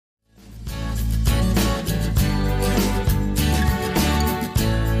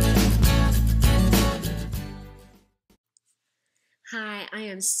I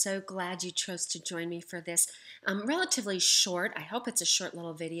am so glad you chose to join me for this relatively short, I hope it's a short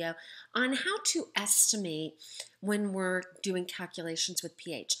little video, on how to estimate when we're doing calculations with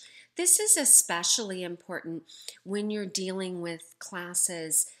pH. This is especially important when you're dealing with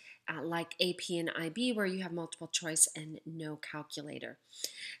classes like AP and IB where you have multiple choice and no calculator.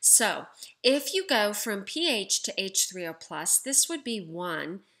 So if you go from pH to H3O plus, this would be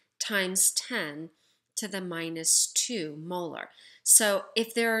 1 times 10 to the minus 2 molar. So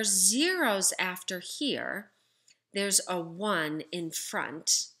if there are zeros after here, there's a 1 in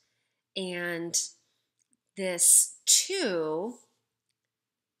front, and this 2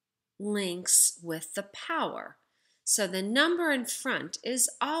 links with the power. So the number in front is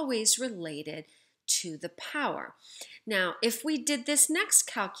always related to the power. Now, if we did this next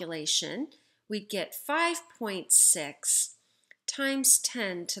calculation, we'd get 5.6 times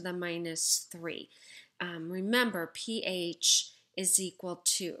 10 to the minus 3. Remember, pH is equal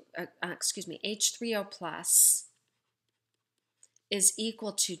to, H3O plus is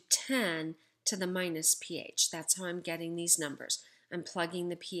equal to 10 to the minus pH. That's how I'm getting these numbers. I'm plugging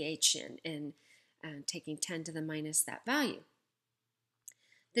the pH in and taking 10 to the minus that value.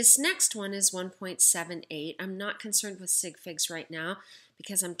 This next one is 1.78. I'm not concerned with sig figs right now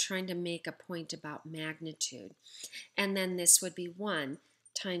because I'm trying to make a point about magnitude. And then this would be 1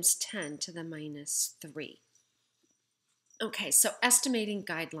 times 10 to the minus 3. Okay, so estimating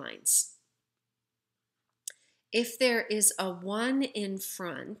guidelines. If there is a 1 in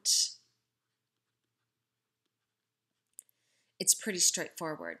front, it's pretty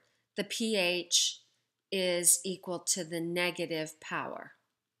straightforward. The pH is equal to the negative power.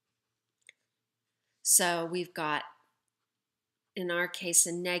 So we've got, in our case,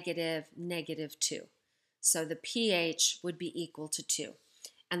 a negative 2. So the pH would be equal to 2.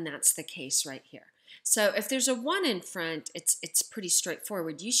 And that's the case right here. So if there's a 1 in front, it's pretty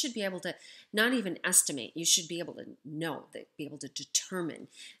straightforward. You should be able to not even estimate. You should be able to know, be able to determine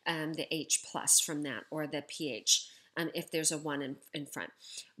the H plus from that, or the pH if there's a 1 in front.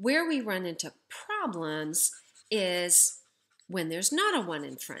 Where we run into problems is when there's not a 1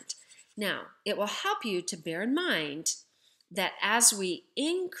 in front. Now, it will help you to bear in mind that as we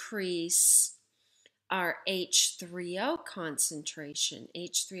increase our H3O concentration,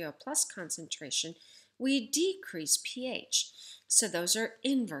 H3O plus concentration, we decrease pH. So those are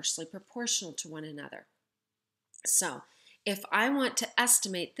inversely proportional to one another. So if I want to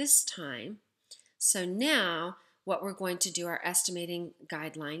estimate this time, so now what we're going to do, our estimating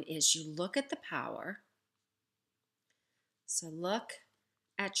guideline is you look at the power. So look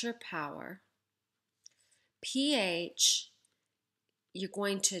at your power. pH, you're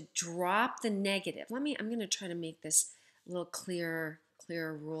going to drop the negative. I'm going to try to make this a little clearer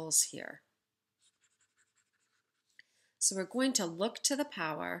rules here. So we're going to look to the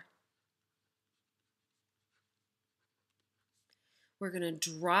power. We're going to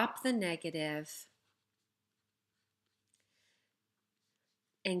drop the negative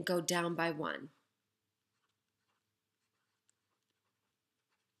and go down by 1.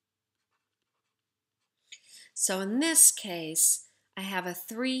 So in this case, I have a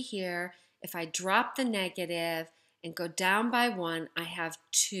 3 here. If I drop the negative and go down by 1, I have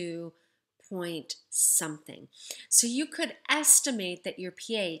 2 point something. So you could estimate that your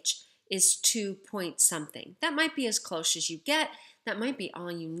pH is 2 point something. That might be as close as you get. That might be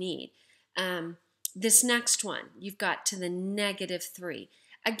all you need. This next one, you've got to the negative 3.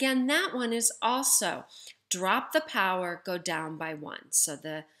 Again, that one is also drop the power, go down by 1. So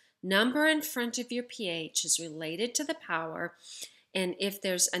the number in front of your pH is related to the power, and if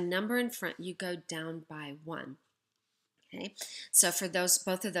there's a number in front, you go down by 1. Okay, so for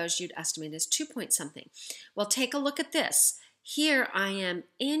both of those, you'd estimate as 2 point something. Well, take a look at this. Here I am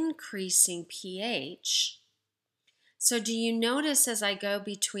increasing pH. So do you notice as I go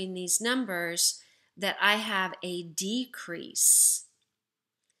between these numbers that I have a decrease?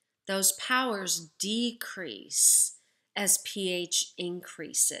 Those powers decrease as pH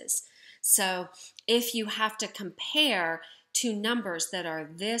increases. So if you have to compare two numbers that are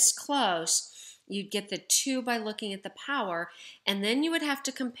this close, you'd get the 2 by looking at the power, and then you would have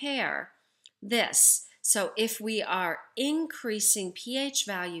to compare this. So if we are increasing pH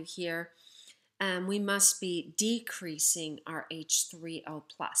value here, we must be decreasing our H3O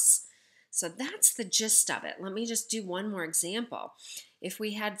plus. So that's the gist of it. Let me just do one more example. If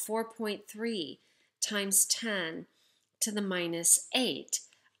we had 4.3 times 10 to the minus 8,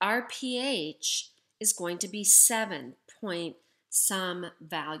 our pH is going to be 7 point some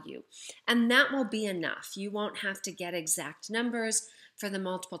value. And that will be enough. You won't have to get exact numbers for the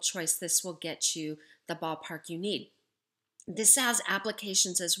multiple choice. This will get you the ballpark you need. This has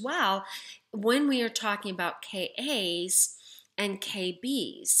applications as well when we are talking about KAs and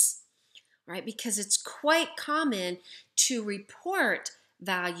KBs, right? Because it's quite common to report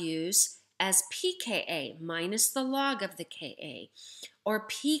values as pKa minus the log of the Ka, or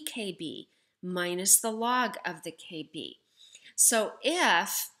pKb minus the log of the Kb. So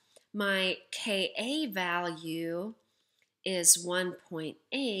if my Ka value is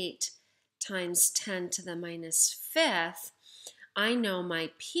 1.8 times 10 to the minus fifth, I know my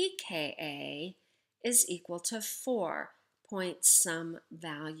pKa is equal to 4 point some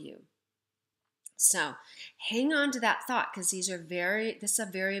value. So hang on to that thought, because this is a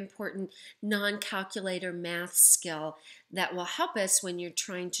very important non-calculator math skill that will help us when you're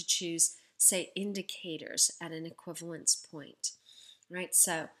trying to choose, say, indicators at an equivalence point. Right?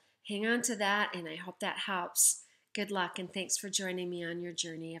 So hang on to that, and I hope that helps. Good luck, and thanks for joining me on your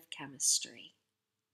journey of chemistry.